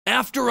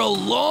After a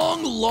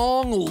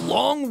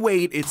long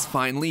wait, it's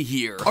finally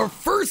here. Our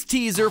first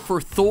teaser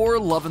for Thor: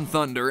 Love and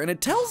Thunder, and it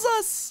tells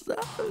us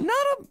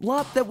not a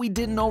lot that we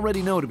didn't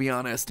already know, to be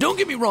honest. Don't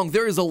get me wrong,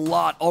 there is a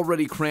lot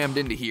already crammed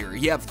into here.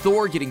 You have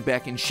Thor getting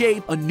back in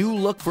shape, a new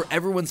look for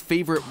everyone's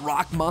favorite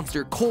rock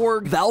monster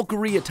Korg,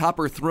 Valkyrie atop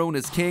her throne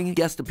as king,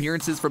 guest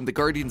appearances from the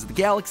Guardians of the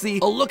Galaxy,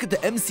 a look at the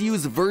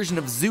MCU's version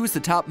of Zeus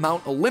atop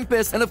Mount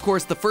Olympus, and of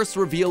course the first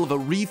reveal of a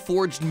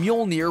reforged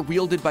Mjolnir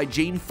wielded by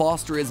Jane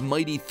Foster as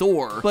Mighty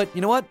Thor. But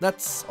you know what?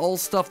 That's all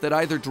stuff that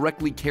either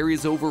directly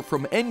carries over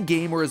from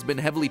Endgame or has been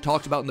heavily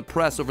talked about in the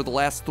press over the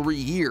last 3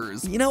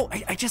 years. You know,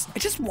 I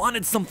just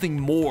wanted something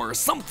more,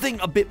 something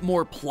a bit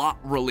more plot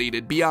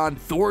related beyond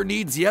Thor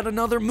needs yet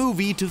another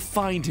movie to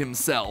find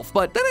himself.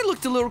 But then I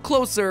looked a little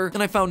closer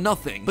and I found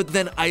nothing. But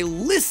then I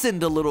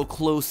listened a little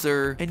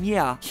closer, and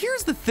yeah,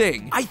 here's the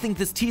thing. I think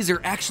this teaser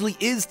actually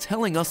is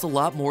telling us a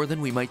lot more than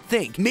we might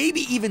think.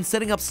 Maybe even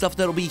setting up stuff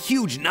that'll be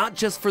huge, not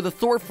just for the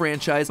Thor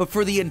franchise, but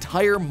for the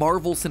entire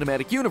Marvel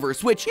Cinematic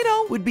Universe, which, you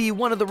know, would be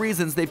one of the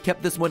reasons they've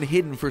kept this one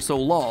hidden for so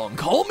long.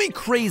 Call me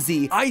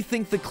crazy, I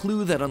think the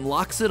clue that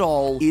unlocks it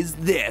all is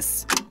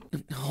this.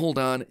 Hold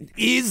on,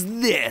 is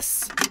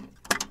this.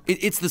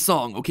 It's the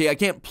song, okay? I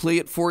can't play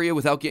it for you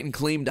without getting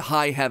claimed to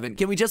high heaven.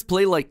 Can we just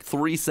play like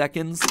 3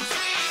 seconds?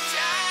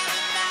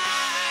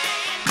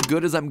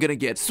 Good as I'm gonna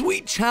get.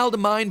 Sweet Child of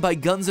Mine by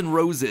Guns N'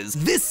 Roses.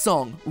 This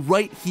song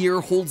right here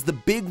holds the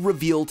big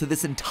reveal to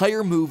this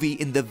entire movie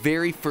in the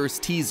very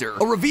first teaser.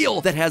 A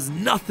reveal that has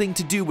nothing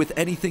to do with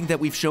anything that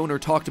we've shown or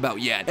talked about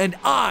yet. And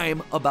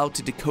I'm about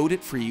to decode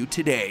it for you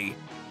today.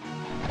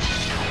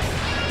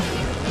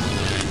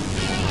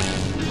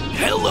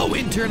 Hello,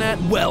 Internet.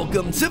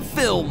 Welcome to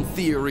Film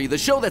Theory, the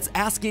show that's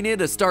asking you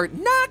to start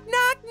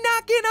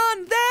knocking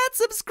on that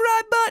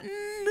subscribe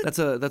button.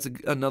 That's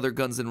another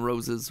Guns N'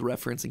 Roses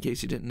reference, in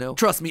case you didn't know.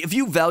 Trust me, if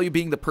you value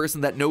being the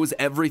person that knows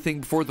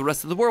everything before the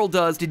rest of the world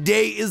does,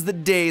 today is the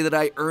day that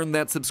I earned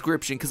that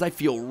subscription, because I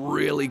feel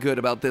really good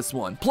about this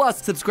one.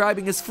 Plus,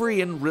 subscribing is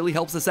free and really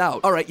helps us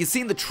out. All right, you've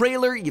seen the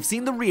trailer, you've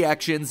seen the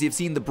reactions, you've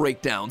seen the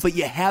breakdowns, but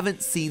you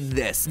haven't seen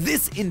this.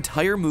 This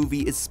entire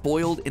movie is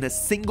spoiled in a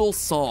single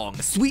song,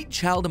 Sweet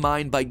Child of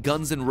Mine by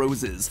Guns N'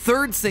 Roses.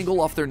 Third single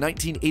off their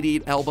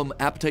 1988 album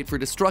Appetite for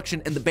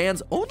Destruction, and the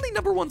band's only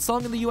 #1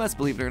 song in the US,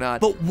 believe it or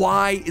not. But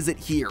why is it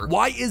here?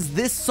 Why is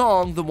this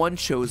song the one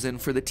chosen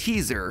for the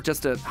teaser?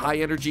 Just a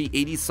high-energy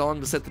 80s song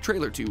to set the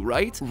trailer to,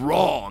 right?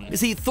 Wrong. You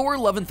see, Thor: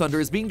 Love and Thunder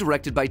is being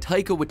directed by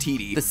Taika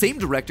Waititi, the same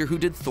director who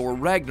did Thor: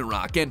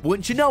 Ragnarok, and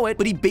wouldn't you know it,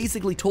 but he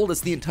basically told us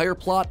the entire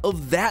plot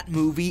of that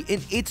movie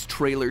in its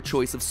trailer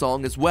choice of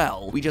song as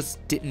well. We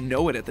just didn't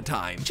know it at the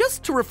time.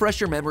 Just to refresh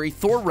your memory,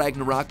 Thor: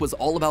 Ragnarok was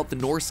all about the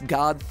Norse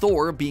god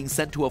Thor being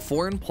sent to a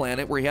foreign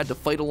planet where he had to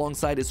fight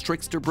alongside his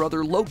trickster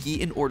brother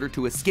Loki in order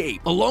to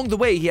escape. Along the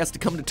way, he has to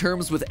come to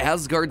terms with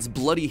Asgard's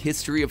bloody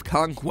history of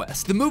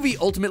conquest. The movie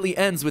ultimately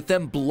ends with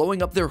them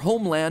blowing up their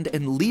homeland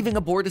and leaving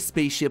aboard a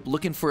spaceship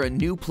looking for a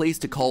new place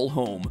to call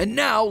home. And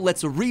now,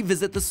 let's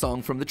revisit the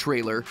song from the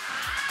trailer.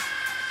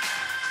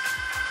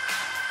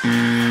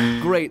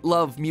 Great,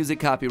 love music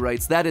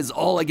copyrights. That is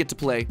all I get to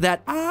play.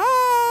 That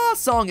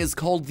song is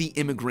called The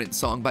Immigrant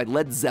Song by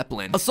Led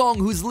Zeppelin, a song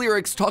whose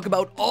lyrics talk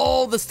about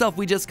all the stuff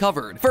we just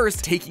covered.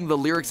 First, taking the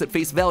lyrics at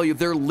face value,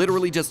 they're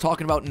literally just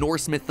talking about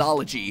Norse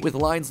mythology, with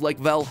lines like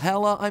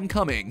Valhalla, I'm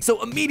coming.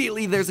 So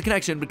immediately there's a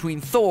connection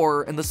between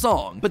Thor and the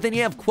song. But then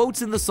you have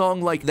quotes in the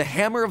song like, the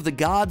hammer of the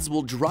gods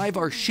will drive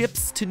our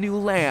ships to new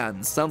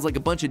lands. Sounds like a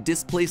bunch of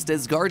displaced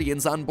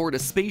Asgardians on board a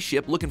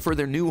spaceship looking for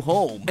their new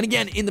home. And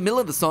again, in the middle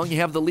of the song, you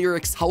have the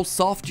lyrics, how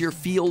soft your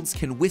fields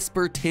can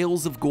whisper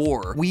tales of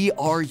gore. We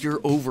are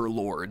your overlords.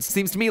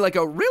 Seems to me like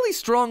a really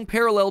strong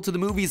parallel to the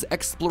movie's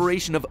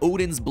exploration of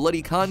Odin's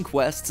bloody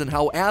conquests and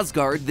how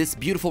Asgard, this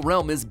beautiful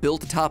realm, is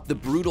built atop the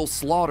brutal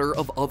slaughter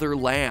of other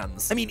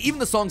lands. I mean, even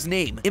the song's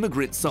name,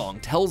 Immigrant Song,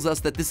 tells us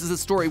that this is a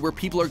story where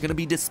people are going to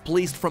be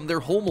displaced from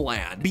their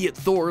homeland, be it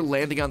Thor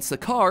landing on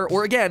Sakaar,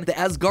 or again, the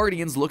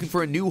Asgardians looking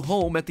for a new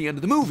home at the end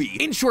of the movie.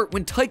 In short,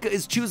 when Taika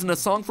is choosing a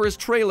song for his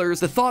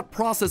trailers, the thought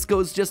process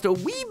goes just a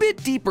wee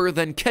bit deeper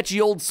than catchy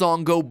old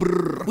song go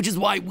brrr, which is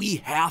why we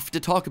have to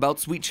talk about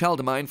Sweet Child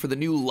of Mine for the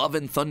new Love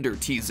and Thunder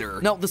teaser.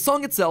 Now, the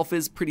song itself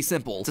is pretty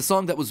simple. It's a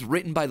song that was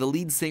written by the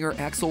lead singer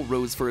Axl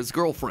Rose for his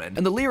girlfriend,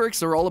 and the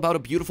lyrics are all about a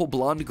beautiful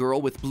blonde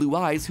girl with blue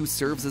eyes who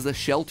serves as a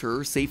shelter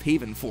or safe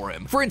haven for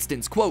him. For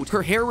instance, quote,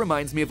 her hair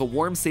reminds me of a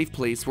warm, safe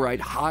place where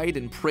I'd hide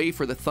and pray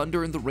for the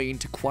thunder and the rain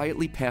to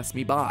quietly pass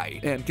me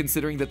by. And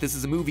considering that this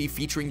is a movie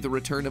featuring the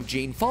return of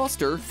Jane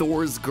Foster,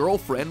 Thor's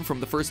girlfriend from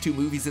the first 2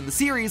 movies in the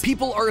series,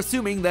 people are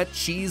assuming that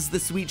she's the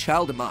Sweet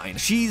Child of Mine.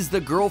 She's the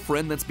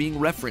girlfriend that's being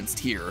referenced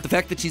here. The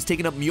fact that she's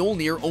taken up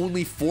Mjolnir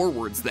only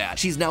forwards that.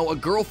 She's now a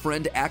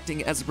girlfriend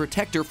acting as a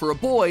protector for a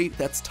boy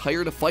that's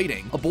tired of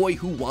fighting, a boy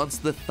who wants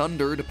the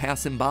thunder to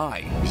pass him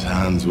by. These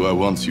hands were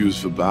once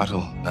used for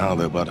battle, now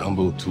they're but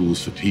humble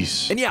tools for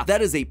peace. And yeah,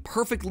 that is a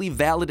perfectly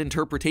valid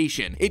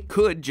interpretation. It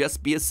could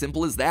just be as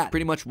simple as that.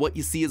 Pretty much what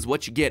you see is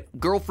what you get.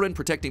 Girlfriend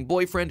protecting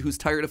boyfriend who's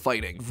tired of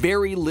fighting.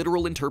 Very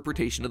literal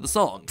interpretation of the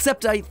song.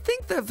 Except I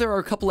think that there are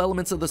a couple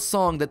elements of the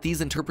song that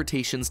these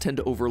interpretations tend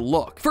to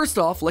overlook. First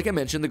off, like I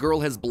mentioned, the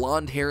girl has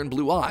blonde hair and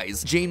blue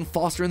eyes. Jane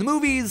Foster in the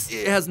movies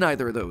has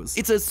neither of those.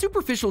 It's a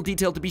superficial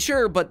detail to be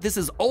sure, but this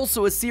is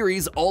also a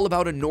series all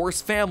about a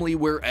Norse family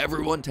where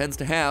everyone tends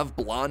to have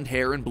blonde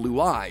hair and blue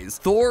eyes.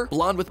 Thor,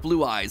 blonde with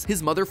blue eyes.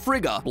 His mother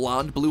Frigga,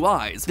 blonde, blue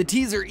eyes. The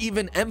teaser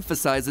even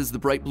emphasizes the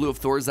bright blue of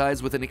Thor's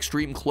eyes with an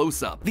extreme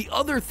close-up. The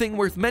other thing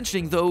worth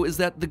mentioning, though, is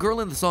that the girl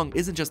in the song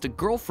isn't just a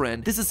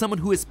girlfriend. This is someone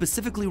who is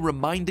specifically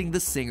reminding the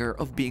singer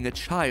of being a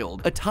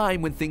child, a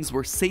time when things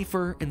were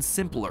safer and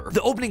simpler.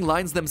 The opening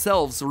lines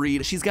themselves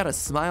read, "She's got a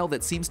smile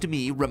that seems to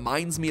me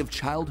reminds me of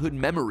childhood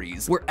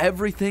memories, where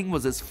everything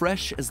was as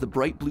fresh as the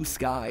bright blue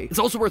sky." It's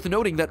also worth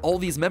noting that all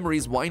these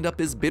memories wind up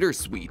as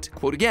bittersweet.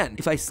 Quote again,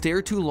 "If I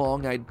stare too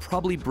long, I'd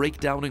probably break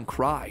down and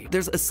cry."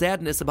 There's a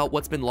sadness about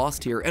what's been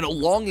lost here and a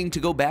longing to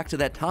go back to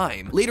that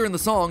time. Later in the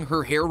song,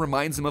 her hair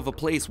reminds him of a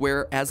place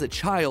where, as a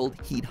child,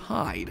 he'd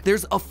hide.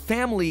 There's a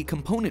family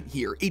component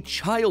here, a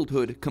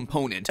childhood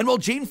component. And while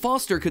Jane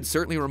Foster could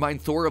certainly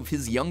remind Thor of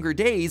his younger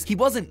days, he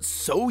wasn't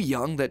so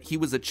young that he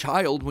was a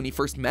child when he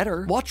first met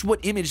her. Watch what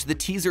image the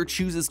teaser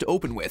chooses to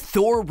open with.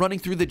 Thor running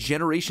through the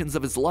generations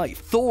of his life.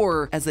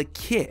 Thor as a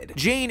kid.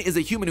 Jane is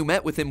a human who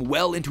met with him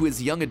well into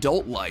his young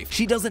adult life.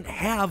 She doesn't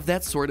have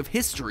that sort of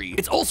history.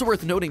 It's also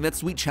worth noting that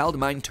Sweet Child of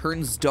Mine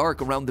turns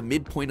dark around the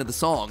midpoint of the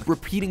song,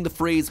 repeating the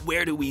phrase,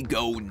 "Where do we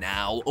go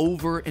now?"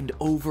 over and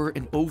over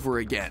and over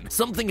again.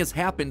 Something has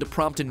happened to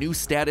prompt a new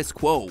status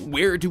quo.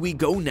 Where do we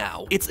go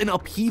now? It's an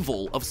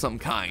upheaval of some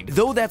kind.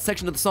 Though that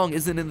section of the song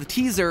isn't in the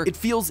teaser, it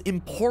feels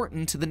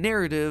important to the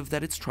narrative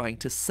that it's trying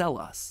to sell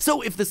us.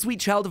 So if the Sweet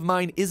Child of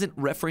Mine isn't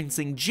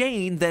referencing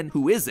Jane, then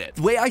who is it?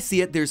 The way I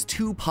see it, there's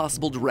two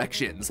possible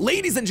directions.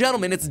 Ladies and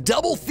gentlemen, it's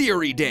double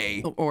theory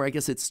day. Or I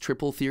guess it's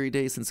triple theory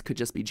day, since it could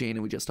just be Jane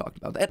and we just talked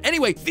about that.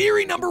 Anyway,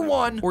 theory number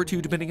 1, or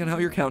 2, depending on how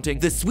you're counting.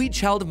 The Sweet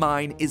Child of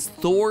Mine is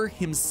Thor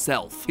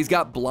himself. He's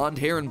got blonde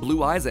hair and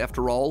blue eyes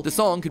after all. The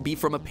song could be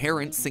from a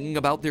parent singing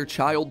about their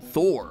child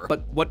Thor.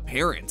 But what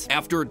parent?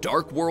 After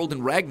Dark World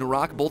and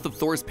Ragnarok, both of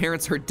Thor's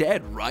parents are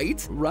dead,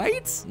 right?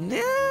 Right? Nah,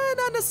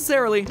 not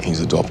necessarily. He's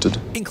adopted.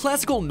 In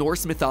classical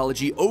Norse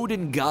mythology,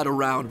 Odin got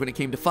around when it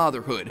came to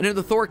fatherhood, and in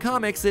the Thor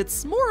comics,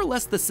 it's more or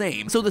less the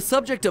same. So the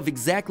subject of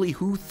exactly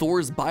who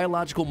Thor's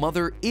biological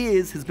mother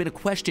is has been a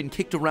question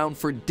kicked around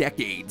for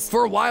decades.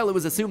 For a while, it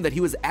was assumed that he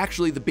was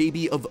actually the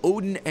baby of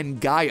Odin and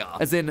Gaia,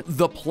 as in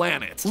the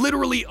planet.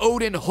 Literally,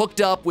 Odin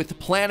hooked up with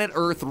planet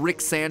Earth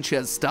Rick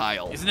Sanchez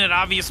style. Isn't it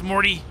obvious,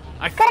 Morty?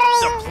 I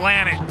f***ed the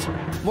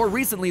planet. More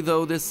recently,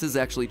 though, this has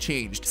actually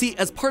changed. See,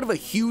 as part of a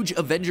huge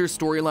Avengers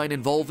storyline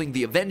involving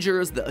the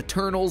Avengers, the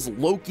Eternals,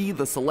 Loki,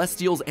 the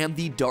Celestials, and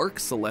the Dark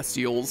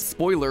Celestials,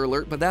 spoiler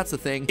alert, but that's a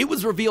thing, it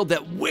was revealed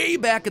that way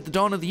back at the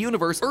dawn of the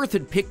universe, Earth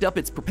had picked up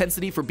its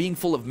propensity for being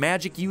full of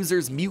magic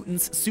users,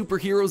 mutants,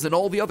 superheroes, and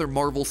all the other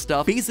Marvel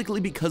stuff, basically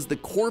because the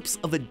corpse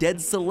of a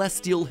dead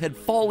Celestial had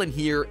fallen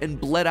here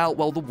and bled out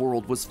while the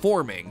world was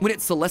forming. When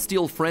its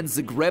Celestial friend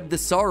Zagreb the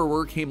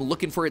Sorrower came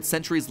looking for it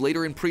centuries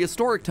later in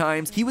prehistoric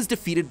times, he was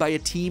defeated by a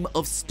team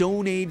of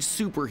Stone Age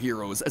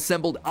superheroes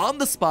assembled on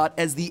the spot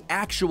as the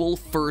actual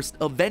first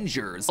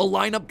Avengers. A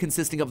lineup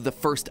consisting of the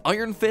first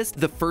Iron Fist,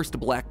 the first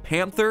Black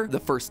Panther, the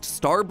first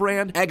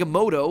Starbrand,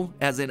 Agamotto,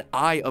 as in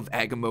Eye of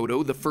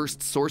Agamotto, the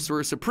first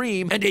Sorcerer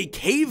Supreme, and a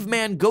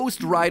caveman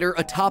Ghost Rider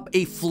atop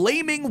a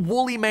flaming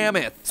woolly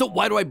mammoth. So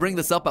why do I bring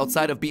this up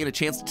outside of being a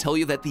chance to tell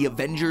you that the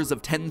Avengers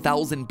of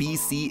 10,000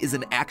 BC is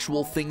an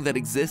actual thing that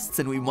exists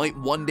and we might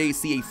one day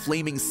see a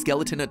flaming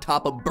skeleton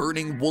atop a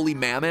burning woolly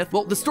mammoth?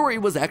 Well, the story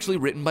was actually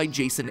written by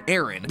Jason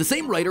Aaron, the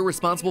same writer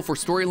responsible for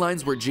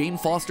storylines where Jane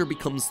Foster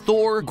becomes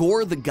Thor,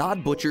 Gore the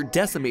God Butcher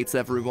decimates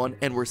everyone,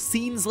 and where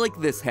scenes like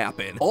this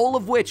happen, all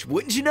of which,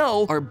 wouldn't you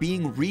know, are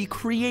being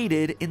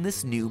recreated in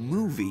this new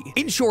movie.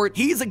 In short,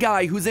 he's a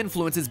guy whose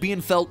influence is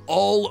being felt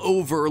all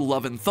over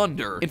Love and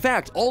Thunder. In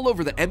fact, all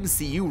over the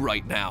MCU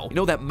right now. You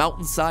know that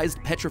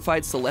mountain-sized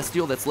petrified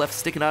Celestial that's left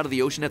sticking out of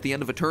the ocean at the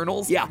end of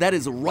Eternals? Yeah, that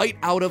is right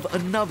out of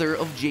another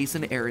of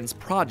Jason Aaron's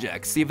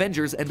projects. The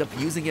Avengers end up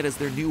using it as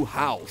their new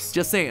house.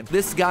 Just saying,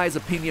 this guy's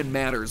opinion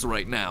matters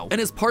right now. And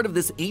as part of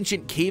this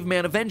ancient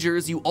caveman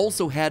Avengers, you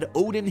also had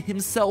Odin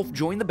himself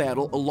join the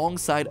battle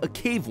alongside a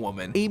cave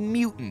woman, a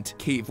mutant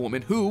cave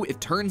woman who, it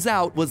turns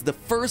out, was the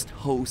first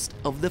host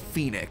of the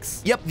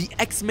Phoenix. Yep, the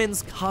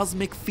X-Men's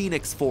Cosmic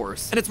Phoenix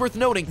Force. And it's worth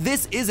noting,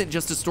 this isn't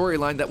just a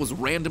storyline that was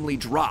randomly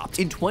dropped.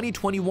 In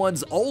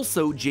 2021's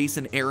also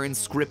Jason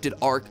Aaron's scripted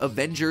arc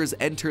Avengers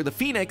Enter the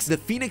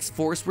Phoenix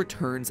Force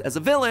returns as a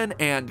villain,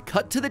 and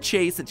cut to the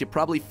chase, since you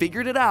probably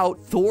figured it it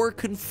out, Thor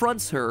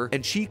confronts her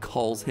and she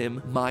calls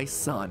him my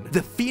son.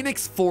 The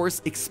Phoenix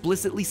Force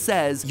explicitly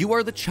says, "You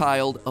are the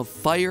child of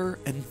fire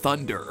and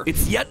thunder."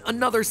 It's yet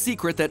another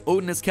secret that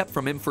Odin has kept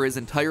from him for his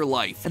entire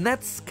life, and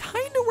that's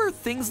kind of where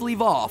things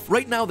leave off.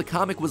 Right now, the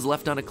comic was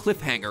left on a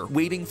cliffhanger,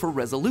 waiting for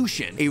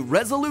resolution. A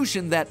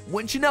resolution that,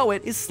 wouldn't you know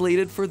it, is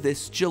slated for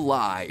this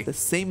July, the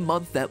same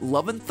month that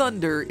Love and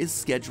Thunder is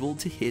scheduled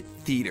to hit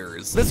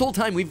theaters. This whole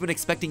time, we've been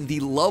expecting the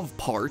love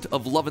part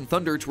of Love and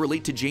Thunder to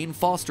relate to Jane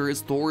Foster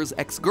as Thor's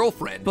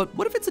ex-girlfriend. But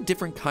what if it's a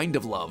different kind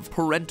of love?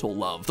 Parental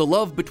love. The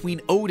love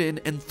between Odin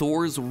and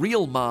Thor's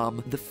real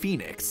mom, the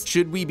Phoenix.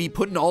 Should we be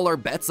putting all our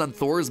bets on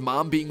Thor's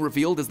mom being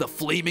revealed as the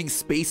flaming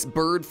space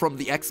bird from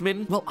the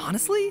X-Men? Well,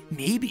 honestly,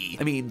 maybe.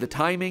 I mean, the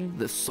timing,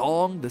 the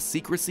song, the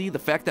secrecy, the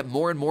fact that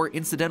more and more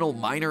incidental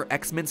minor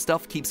X-Men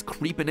stuff keeps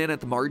creeping in at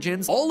the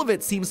margins, all of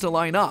it seems to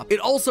line up. It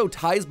also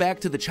ties back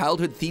to the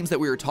childhood themes that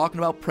we were talking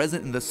about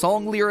present in the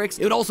song lyrics.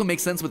 It would also make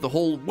sense with the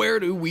whole "where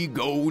do we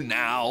go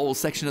now"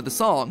 section of the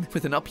song.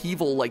 With an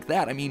upheaval like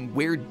that, I mean,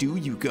 where do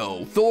you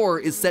go? Thor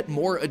is set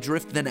more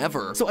adrift than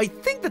ever. So I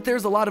think that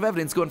there's a lot of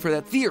evidence going for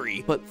that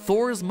theory, but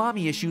Thor's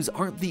mommy issues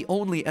aren't the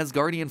only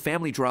Asgardian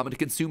family drama to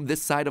consume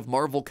this side of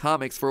Marvel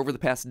Comics for over the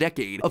past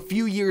decade. A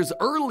few years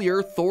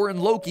earlier, Thor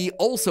and Loki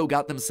also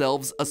got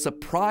themselves a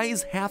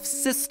surprise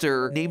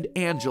half-sister named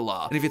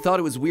Angela. And if you thought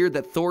it was weird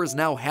that Thor is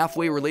now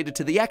halfway related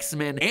to the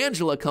X-Men,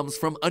 Angela comes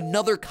from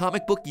another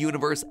comic book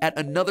universe at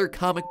another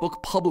comic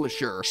book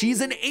publisher.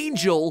 She's an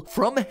angel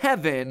from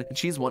heaven, and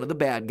she's one of the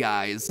bad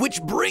guys.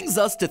 Which brings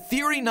us to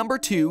theory number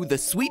 2, the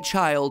sweet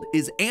child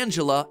is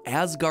Angela,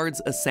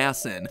 Asgard's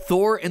assassin,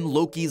 Thor and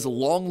Loki's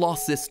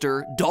long-lost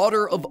sister,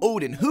 daughter of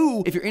Odin,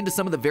 who, if you're into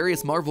some of the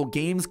various Marvel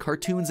games,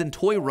 cartoons, and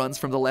toy runs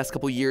from the last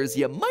couple years,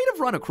 you might have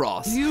run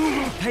across. You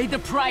will pay the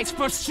price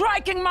for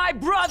striking my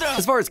brother!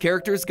 As far as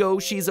characters go,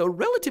 she's a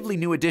relatively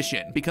new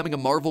addition, becoming a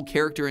Marvel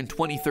character in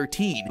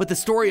 2013, but the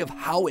story of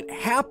how it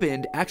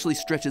happened actually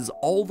stretches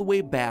all the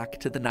way back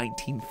to the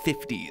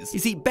 1950s. You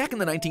see, back in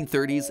the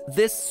 1930s,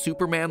 this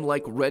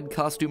Superman-like red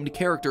costumed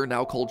character,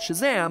 now called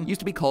Shazam, used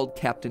to be called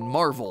Captain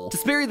Marvel. To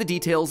spare you the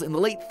details, in the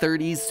late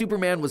 30s,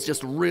 Superman was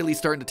just really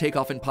starting to take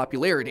off in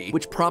popularity,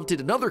 which prompted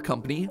another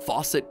company,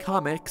 Fawcett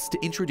Comics, to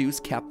introduce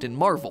Captain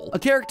Marvel, a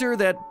character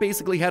that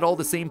basically had all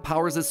the same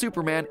powers as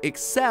Superman,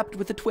 except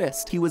with a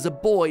twist. He was a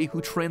boy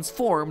who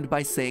transformed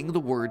by saying the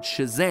word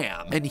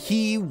Shazam, and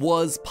he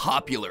was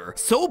popular.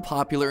 So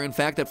popular, in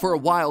fact, that for a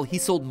while, he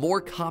sold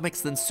more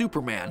comics than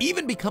Superman,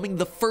 even becoming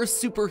the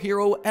first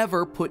superhero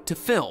ever put to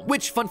film,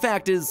 which, fun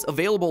fact, is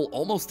available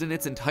almost in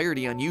its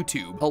entirety on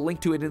YouTube. I'll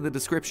link to it in the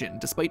description.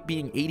 Despite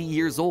being 80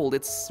 years old,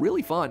 it's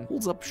really fun.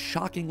 Holds up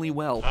shockingly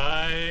well.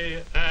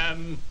 I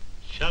am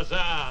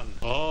Shazam.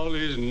 All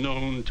is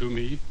known to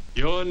me.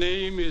 Your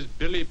name is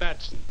Billy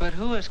Batson. But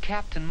who is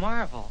Captain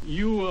Marvel?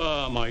 You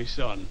are my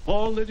son.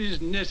 All that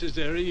is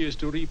necessary is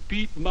to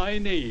repeat my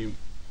name.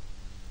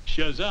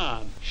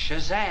 Shazam.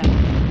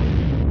 Shazam.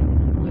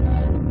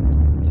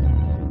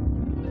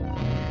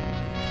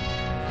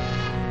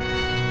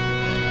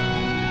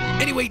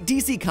 Anyway,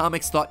 DC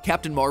Comics thought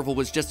Captain Marvel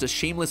was just a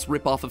shameless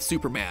ripoff of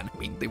Superman. I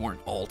mean, they weren't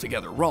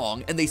altogether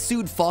wrong, and they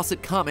sued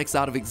Fawcett Comics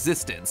out of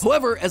existence.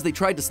 However, as they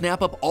tried to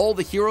snap up all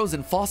the heroes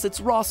in Fawcett's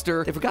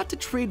roster, they forgot to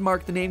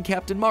trademark the name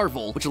Captain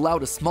Marvel, which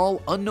allowed a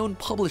small, unknown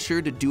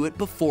publisher to do it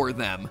before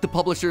them. The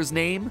publisher's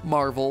name?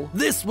 Marvel.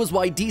 This was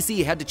why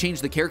DC had to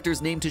change the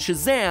character's name to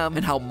Shazam,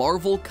 and how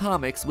Marvel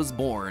Comics was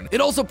born.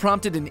 It also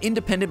prompted an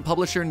independent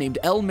publisher named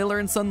L.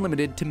 Miller & Son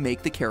Limited to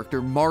make the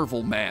character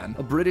Marvel Man,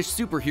 a British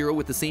superhero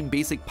with the same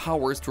basic powers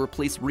to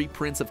replace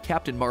reprints of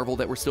Captain Marvel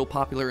that were still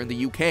popular in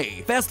the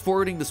UK. Fast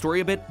forwarding the story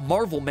a bit,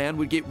 Marvel Man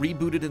would get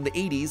rebooted in the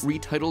 80s,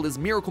 retitled as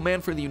Miracle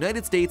Man for the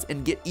United States,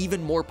 and get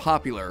even more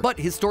popular. But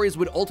his stories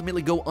would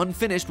ultimately go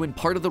unfinished when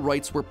part of the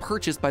rights were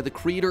purchased by the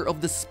creator of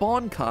the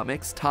Spawn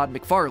comics, Todd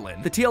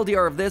McFarlane. The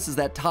TLDR of this is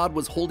that Todd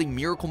was holding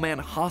Miracle Man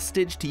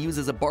hostage to use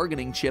as a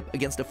bargaining chip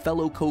against a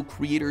fellow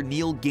co-creator,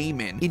 Neil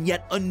Gaiman, in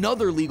yet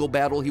another legal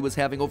battle he was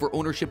having over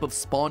ownership of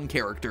Spawn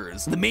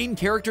characters. The main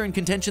character in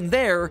contention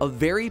there, a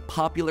very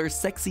popular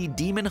sexy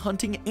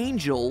demon-hunting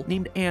angel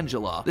named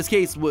Angela. This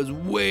case was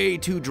way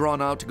too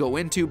drawn out to go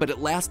into, but it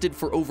lasted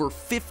for over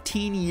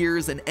 15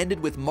 years and ended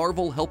with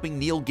Marvel helping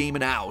Neil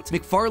Gaiman out.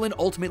 McFarlane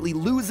ultimately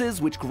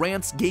loses, which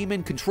grants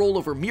Gaiman control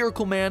over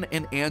Miracle Man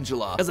and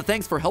Angela. As a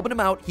thanks for helping him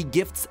out, he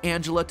gifts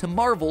Angela to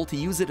Marvel to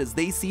use it as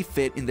they see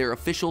fit in their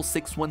official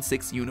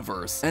 616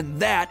 universe. And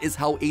that is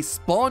how a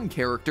Spawn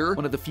character,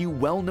 one of the few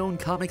well-known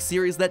comic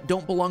series that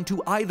don't belong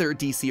to either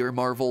DC or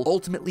Marvel,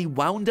 ultimately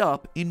wound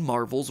up in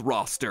Marvel's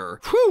roster.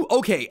 Whew,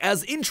 okay,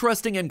 as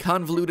interesting and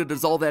convoluted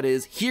as all that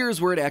is, here's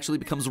where it actually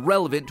becomes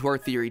relevant to our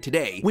theory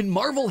today. When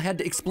Marvel had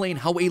to explain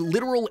how a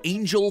literal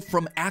angel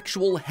from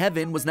actual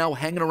heaven was now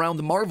hanging around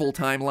the Marvel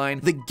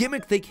timeline, the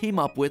gimmick they came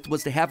up with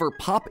was to have her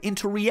pop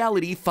into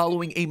reality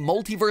following a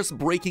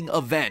multiverse-breaking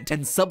event,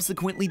 and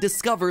subsequently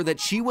discover that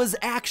she was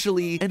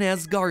actually an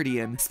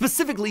Asgardian.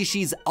 Specifically,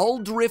 she's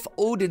Aldrich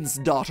Odin's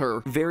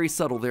daughter. Very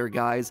subtle there,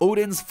 guys.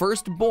 Odin's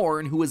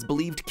firstborn, who was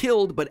believed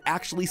killed, but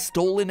actually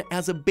stolen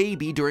as a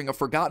baby during a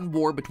forgotten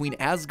war between between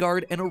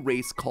Asgard and a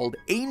race called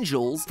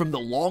Angels from the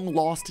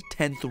long-lost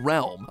 10th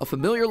Realm, a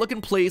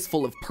familiar-looking place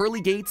full of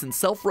pearly gates and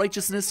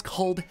self-righteousness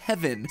called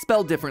Heaven,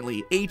 spelled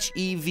differently,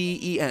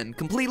 H-E-V-E-N,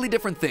 completely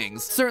different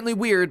things. Certainly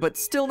weird, but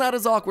still not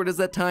as awkward as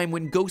that time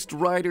when Ghost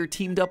Rider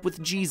teamed up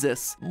with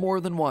Jesus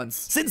more than once.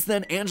 Since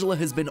then, Angela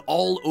has been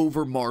all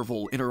over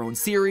Marvel in her own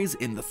series,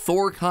 in the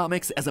Thor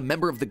comics, as a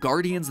member of the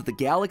Guardians of the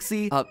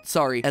Galaxy,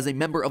 as a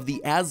member of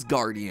the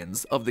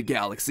Asgardians of the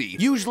Galaxy,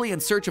 usually in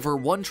search of her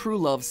one true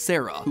love,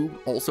 Sarah, who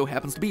also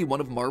happens to be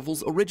one of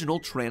Marvel's original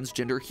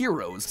transgender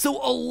heroes. So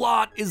a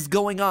lot is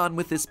going on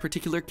with this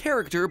particular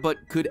character,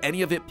 but could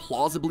any of it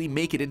plausibly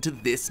make it into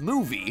this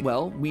movie?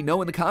 Well, we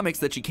know in the comics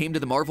that she came to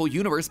the Marvel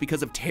Universe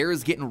because of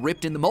tears getting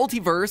ripped in the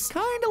multiverse,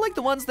 kinda like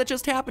the ones that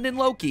just happened in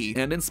Loki,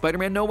 and in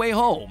Spider-Man No Way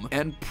Home,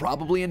 and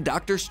probably in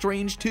Doctor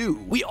Strange too.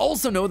 We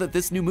also know that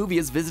this new movie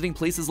is visiting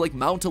places like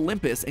Mount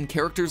Olympus and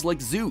characters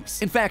like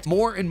Zeus. In fact,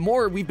 more and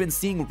more we've been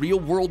seeing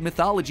real-world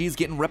mythologies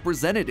getting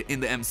represented in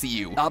the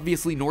MCU.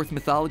 Obviously, Norse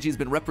mythology has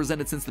been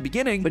represented since the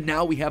beginning, but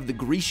now we have the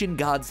Grecian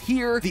gods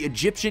here, the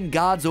Egyptian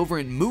gods over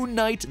in Moon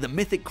Knight, the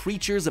mythic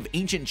creatures of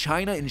ancient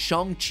China in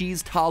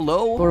Shang-Chi's Ta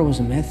Lo. Thor was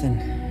a myth,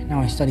 and now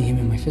I study him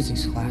in my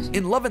physics class.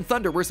 In Love and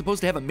Thunder, we're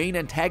supposed to have a main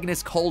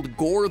antagonist called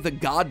Gore the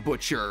God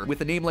Butcher.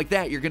 With a name like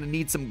that, you're gonna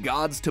need some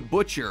gods to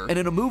butcher. And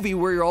in a movie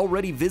where you're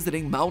already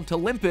visiting Mount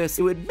Olympus,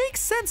 it would make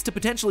sense to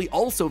potentially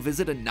also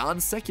visit a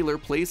non-secular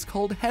place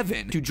called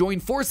Heaven to join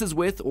forces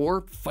with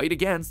or fight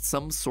against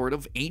some sort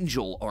of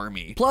angel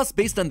army. Plus,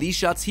 based on these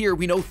shots here,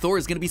 we know Thor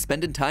is gonna be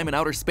spending time in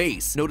outer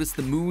space. Notice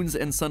the moons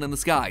and sun in the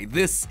sky.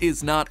 This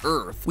is not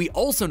Earth. We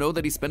also know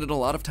that he's spending a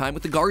lot of time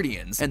with the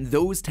Guardians, and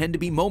those tend to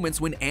be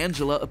moments when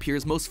Angela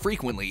appears most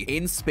frequently,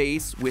 in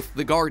space with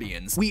the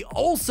Guardians. We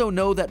also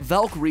know that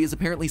Valkyrie is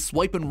apparently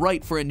swiping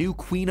right for a new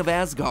Queen of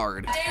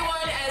Asgard. Day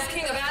one as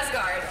King of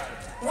Asgard,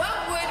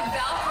 what would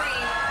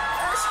Valkyrie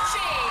first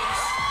change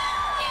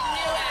in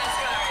New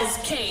Asgard? As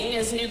king,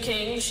 as new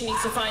king, she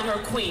needs to find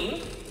her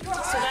queen.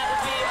 So that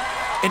would be...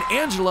 And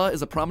Angela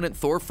is a prominent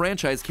Thor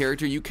franchise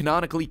character you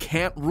canonically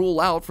can't rule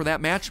out for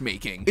that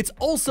matchmaking. It's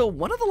also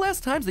one of the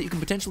last times that you can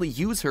potentially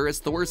use her as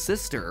Thor's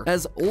sister.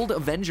 As old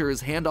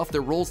Avengers hand off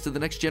their roles to the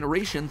next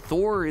generation,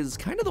 Thor is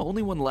kind of the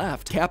only one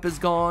left. Cap is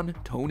gone,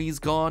 Tony's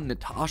gone,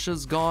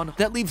 Natasha's gone.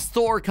 That leaves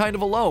Thor kind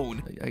of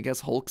alone. I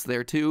guess Hulk's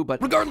there too,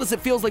 but regardless,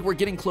 it feels like we're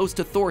getting close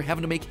to Thor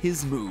having to make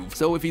his move.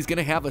 So if he's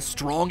gonna have a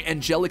strong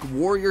angelic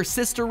warrior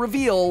sister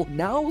reveal,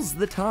 now's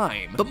the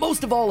time. But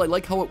most of all, I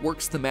like how it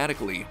works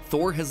thematically.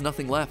 Thor has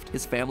nothing left.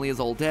 His family is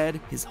all dead,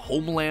 his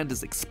homeland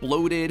is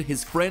exploded,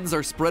 his friends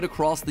are spread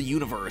across the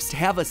universe. To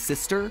have a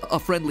sister, a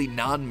friendly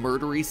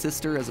non-murdery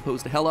sister as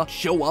opposed to Hela,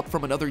 show up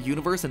from another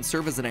universe and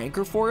serve as an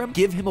anchor for him,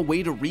 give him a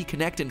way to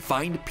reconnect and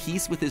find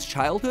peace with his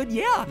childhood,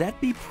 yeah, that'd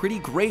be pretty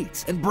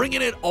great. And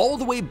bringing it all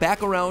the way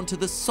back around to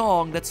the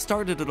song that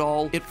started it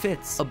all, it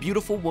fits. A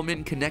beautiful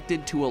woman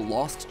connected to a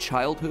lost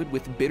childhood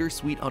with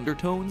bittersweet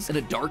undertones and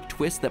a dark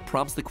twist that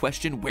prompts the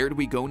question, where do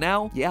we go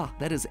now? Yeah,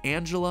 that is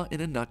Angela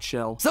in a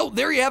nutshell. So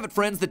there you have it,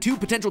 friends, the two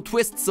potential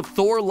twists of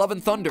Thor Love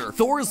and Thunder.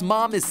 Thor's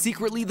mom is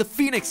secretly the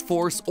Phoenix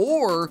Force,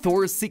 or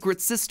Thor's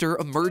secret sister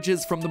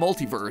emerges from the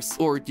multiverse.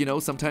 Or, you know,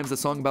 sometimes a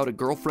song about a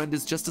girlfriend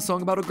is just a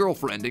song about a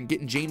girlfriend, and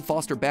getting Jane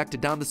Foster back to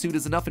don the suit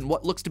is enough in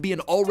what looks to be an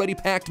already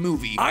packed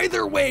movie.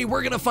 Either way,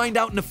 we're gonna find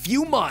out in a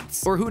few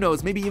months, or who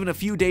knows, maybe even a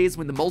few days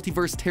when the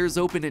multiverse tears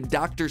open in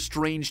Doctor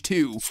Strange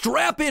 2.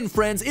 Strap in,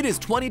 friends, it is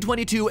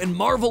 2022 and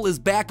Marvel is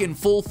back in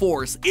full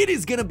force. It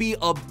is gonna be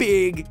a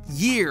big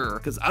year,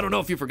 because I don't know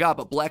if you forgot,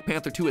 but Black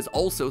Panther 2 is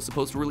also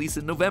supposed to release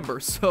in November,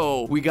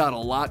 so we got a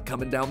lot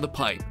coming down the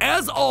pipe.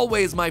 As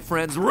always, my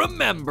friends,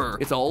 remember,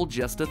 it's all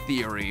just a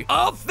theory.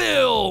 A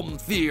film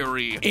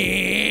theory.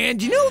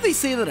 And you know they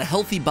say that a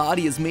healthy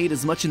body is made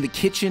as much in the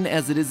kitchen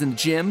as it is in the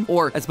gym,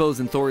 or I suppose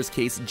in Thor's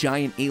case,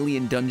 giant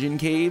alien dungeon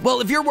cave?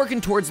 Well, if you're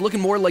working towards looking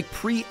more like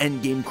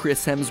pre-Endgame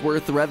Chris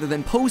Hemsworth rather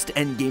than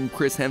post-Endgame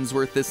Chris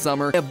Hemsworth this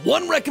summer, I have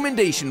one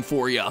recommendation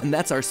for you, and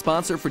that's our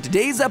sponsor for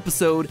today's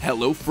episode,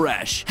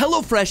 HelloFresh.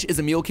 HelloFresh is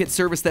a meal kit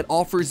service that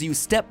offers you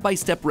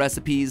step-by-step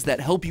recipes that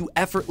help you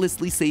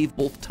effortlessly save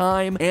both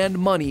time and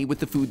money with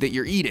the food that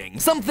you're eating.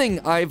 Something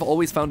I've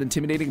always found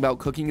intimidating about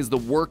cooking is the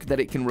work that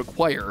it can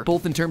require,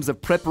 both in terms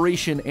of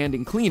preparation and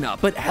in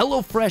cleanup. But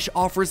HelloFresh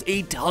offers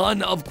a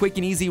ton of quick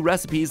and easy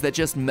recipes that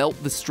just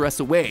melt the stress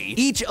away.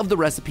 Each of the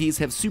recipes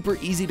have super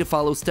easy to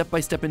follow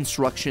step-by-step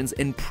instructions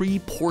and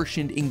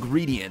pre-portioned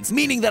ingredients,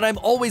 meaning that I'm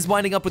always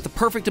winding up with the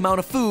perfect amount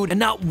of food and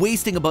not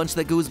wasting a bunch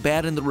that goes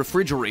bad in the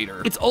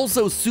refrigerator. It's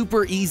also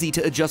super easy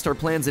to adjust our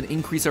plans and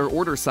increase our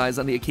order size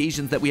on the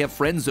occasions that we have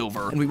friends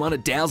over and we want to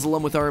dazzle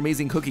them with our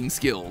amazing cooking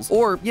skills.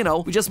 Or, you know,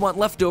 we just want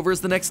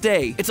leftovers the next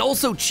day. It's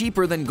also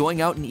cheaper than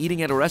going out and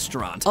eating at a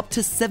restaurant. Up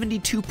to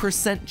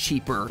 72%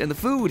 cheaper. And the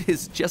food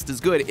is just as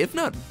good, if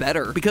not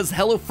better, because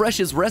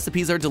HelloFresh's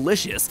recipes are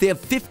delicious. They have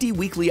 50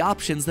 weekly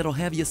options that'll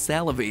have you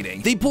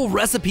salivating. They pull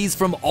recipes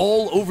from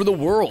all over the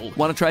world.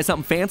 Want to try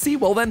something fancy?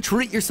 Well then,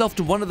 treat yourself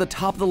to one of the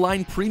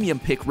top-of-the-line premium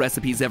pick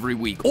recipes every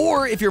week.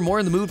 Or if you're more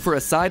in the mood for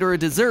a side or a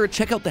dessert,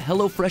 check out the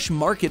HelloFresh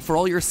Market for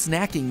all your snacks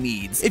snacking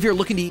needs. If you're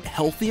looking to eat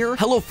healthier,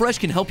 HelloFresh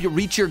can help you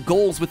reach your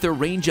goals with their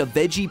range of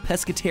veggie,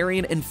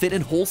 pescatarian, and fit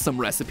and wholesome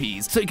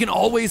recipes, so you can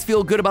always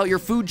feel good about your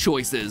food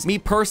choices. Me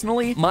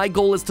personally, my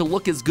goal is to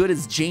look as good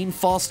as Jane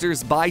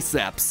Foster's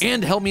biceps.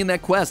 And help me in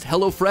that quest,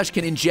 HelloFresh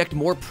can inject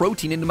more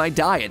protein into my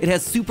diet. It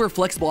has super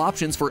flexible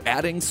options for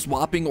adding,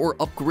 swapping, or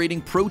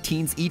upgrading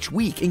proteins each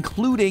week,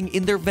 including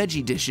in their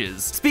veggie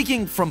dishes.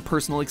 Speaking from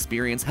personal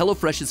experience,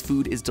 HelloFresh's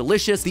food is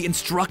delicious, the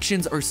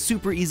instructions are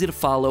super easy to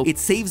follow, it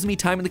saves me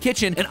time in the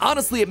kitchen, and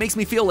honestly, it makes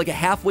me feel like a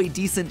halfway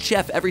decent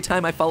chef every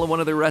time I follow one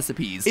of their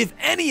recipes. If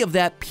any of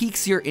that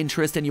piques your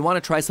interest and you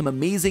want to try some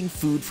amazing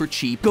food for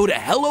cheap, go to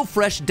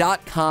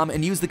HelloFresh.com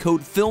and use the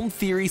code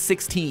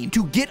FilmTheory16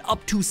 to get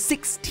up to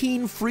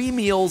 16 free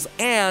meals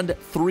and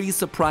 3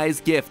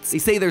 surprise gifts. They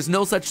say there's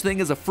no such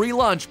thing as a free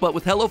lunch, but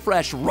with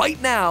HelloFresh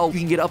right now, you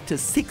can get up to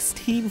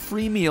 16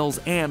 free meals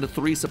and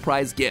 3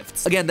 surprise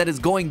gifts. Again, that is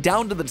going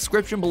down to the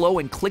description below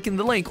and clicking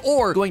the link,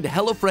 or going to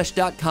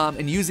HelloFresh.com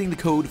and using the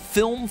code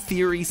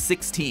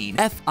FilmTheory16,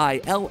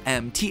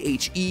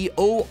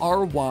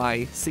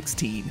 FILMTHEORY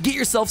 16. Get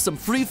yourself some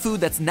free food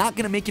that's not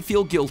gonna make you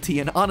feel guilty,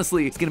 and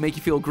honestly, it's gonna make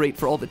you feel great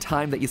for all the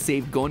time that you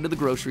saved going to the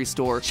grocery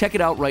store. Check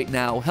it out right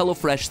now.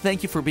 HelloFresh,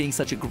 thank you for being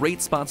such a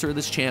great sponsor of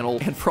this channel,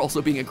 and for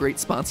also being a great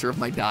sponsor of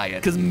my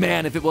diet. Because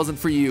man, if it wasn't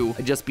for you,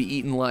 I'd just be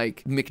eating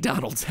like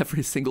McDonald's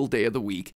every single day of the week.